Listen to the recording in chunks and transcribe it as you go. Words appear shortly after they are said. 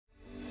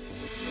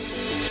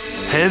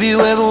Have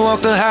you ever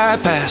walked the high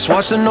pass,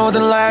 watched the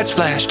northern lights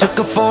flash, took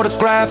a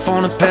photograph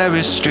on a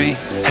Paris street?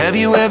 Have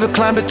you ever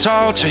climbed a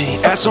tall tree,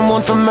 asked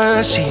someone for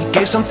mercy,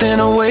 gave something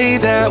away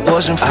that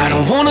wasn't free? I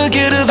don't wanna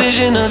get a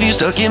vision of you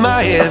stuck in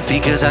my head,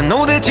 because I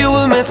know that you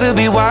were meant to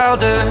be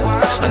wilder.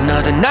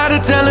 Another night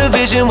of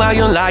television while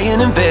you're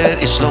lying in bed,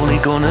 it's slowly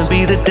gonna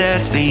be the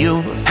death of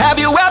you. Have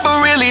you ever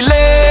really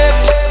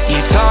lived? You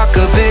talk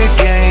a big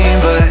game,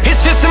 but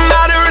it's just a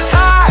matter of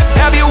time.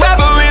 Have you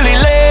ever really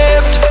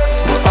lived?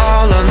 We're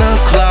all on the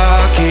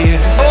clock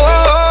here.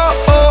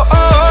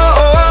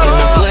 In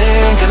the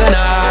blink of an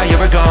eye,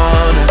 you're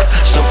gone.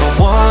 So for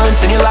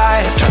once in your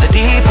life, try the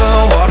deeper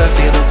water,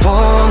 feel the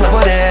pull of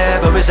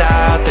whatever is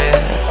out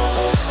there,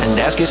 and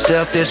ask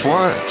yourself this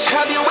once: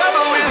 have you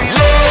ever really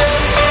lived?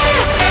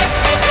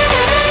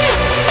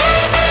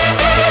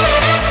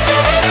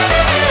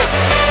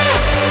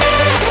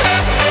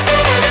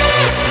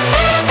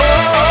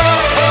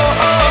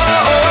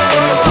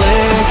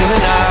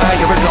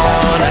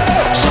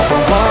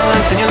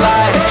 In your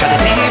life, try the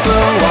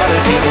deeper water,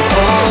 feel the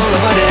pull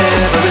of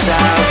whatever is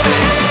out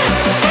there,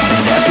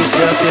 and ask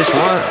yourself this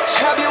once: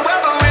 have you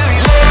ever really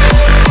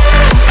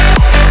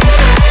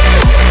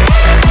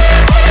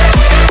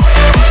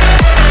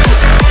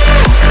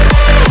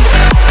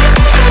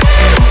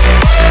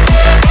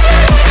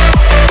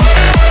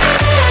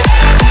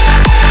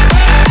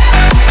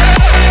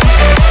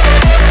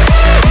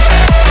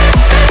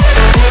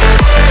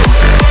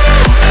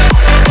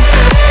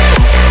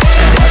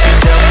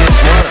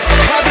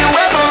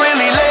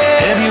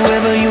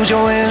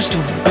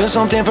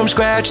something from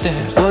scratch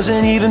that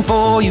wasn't even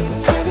for you?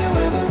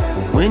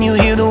 When you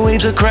hear the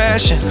waves are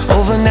crashing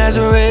over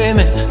Nazareth,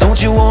 man,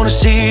 don't you wanna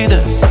see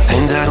them?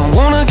 And I don't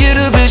wanna get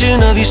a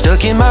vision of you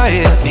stuck in my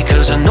head,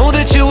 because I know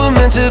that you were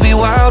meant to be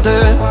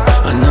wilder.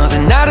 Another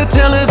night of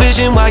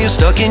television while you're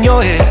stuck in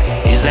your head,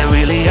 is that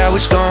really how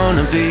it's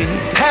gonna be?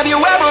 Have you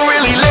ever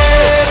really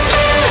lived?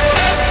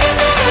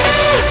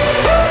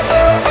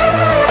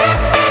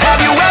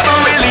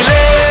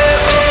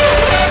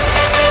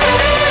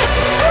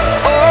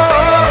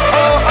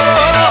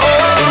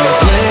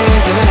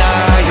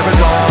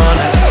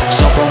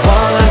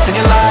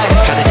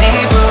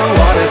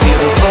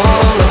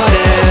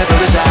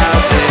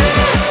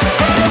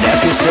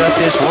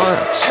 This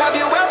one.